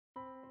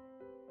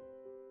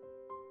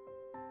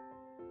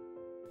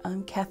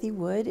I'm Kathy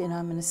Wood, and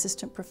I'm an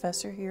assistant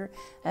professor here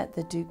at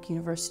the Duke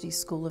University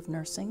School of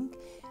Nursing.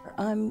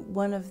 I'm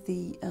one of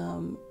the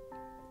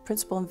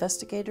principal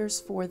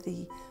investigators for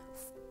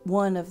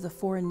one of the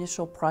 4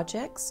 initial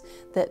projects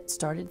that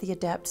started the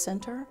ADAPT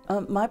Center.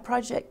 My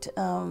project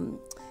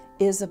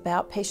is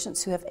about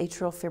patients who have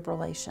atrial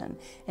fibrillation.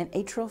 And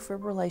atrial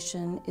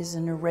fibrillation is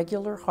an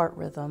irregular heart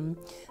rhythm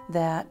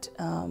that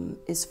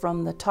is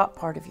from the top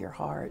part of your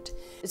heart.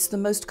 It's the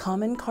most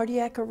common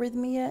cardiac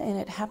arrhythmia, and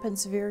it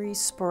happens very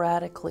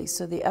sporadically.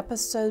 So the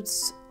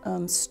episodes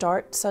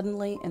start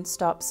suddenly and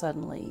stop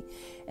suddenly.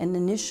 And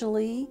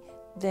initially,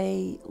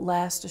 they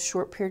last a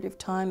short period of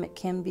time. It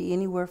can be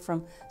anywhere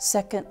from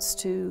seconds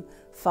to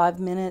 5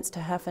 minutes to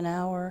half an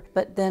hour.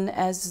 But then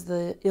as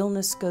the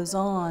illness goes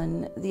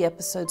on, the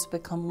episodes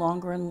become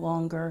longer and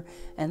longer,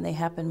 and they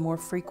happen more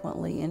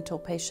frequently until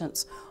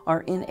patients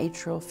are in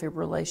atrial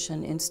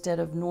fibrillation instead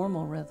of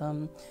normal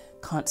rhythm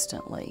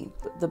constantly.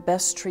 The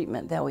best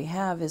treatment that we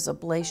have is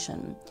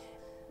ablation.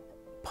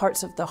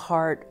 Parts of the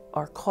heart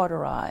are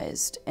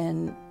cauterized,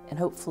 and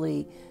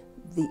hopefully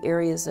the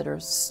areas that are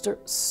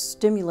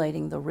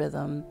stimulating the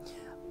rhythm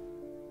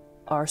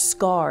are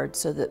scarred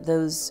so that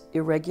those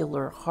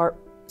irregular heart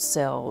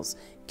cells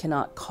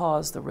cannot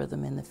cause the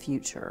rhythm in the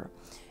future.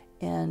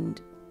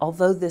 And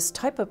although this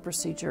type of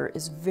procedure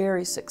is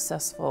very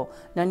successful,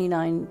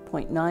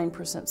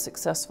 99.9%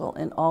 successful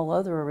in all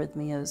other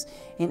arrhythmias,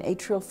 in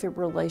atrial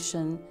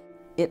fibrillation,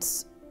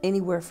 it's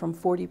anywhere from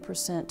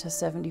 40% to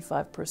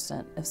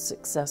 75% as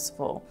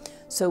successful.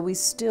 So we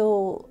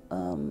still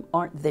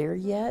aren't there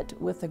yet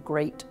with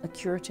a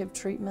curative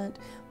treatment,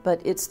 but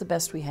it's the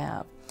best we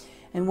have.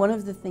 And one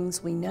of the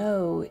things we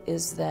know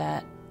is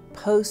that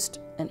post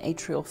an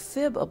atrial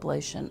fib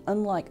ablation,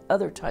 unlike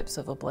other types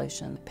of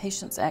ablation,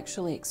 patients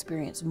actually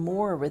experience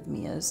more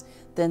arrhythmias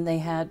than they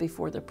had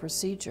before the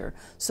procedure.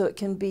 So it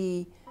can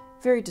be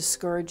very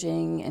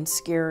discouraging and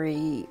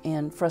scary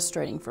and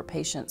frustrating for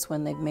patients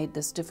when they've made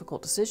this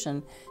difficult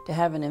decision to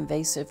have an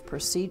invasive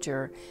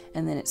procedure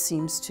and then it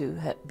seems to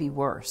be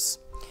worse.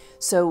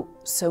 So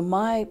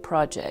my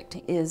project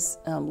is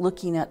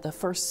looking at the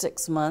first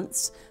 6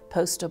 months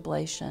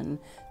post-ablation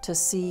to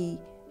see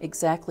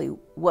exactly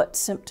what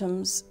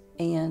symptoms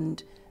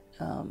and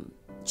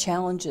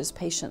challenges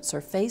patients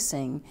are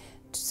facing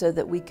so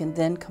that we can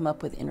then come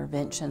up with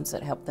interventions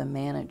that help them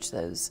manage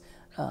those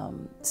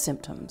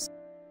symptoms.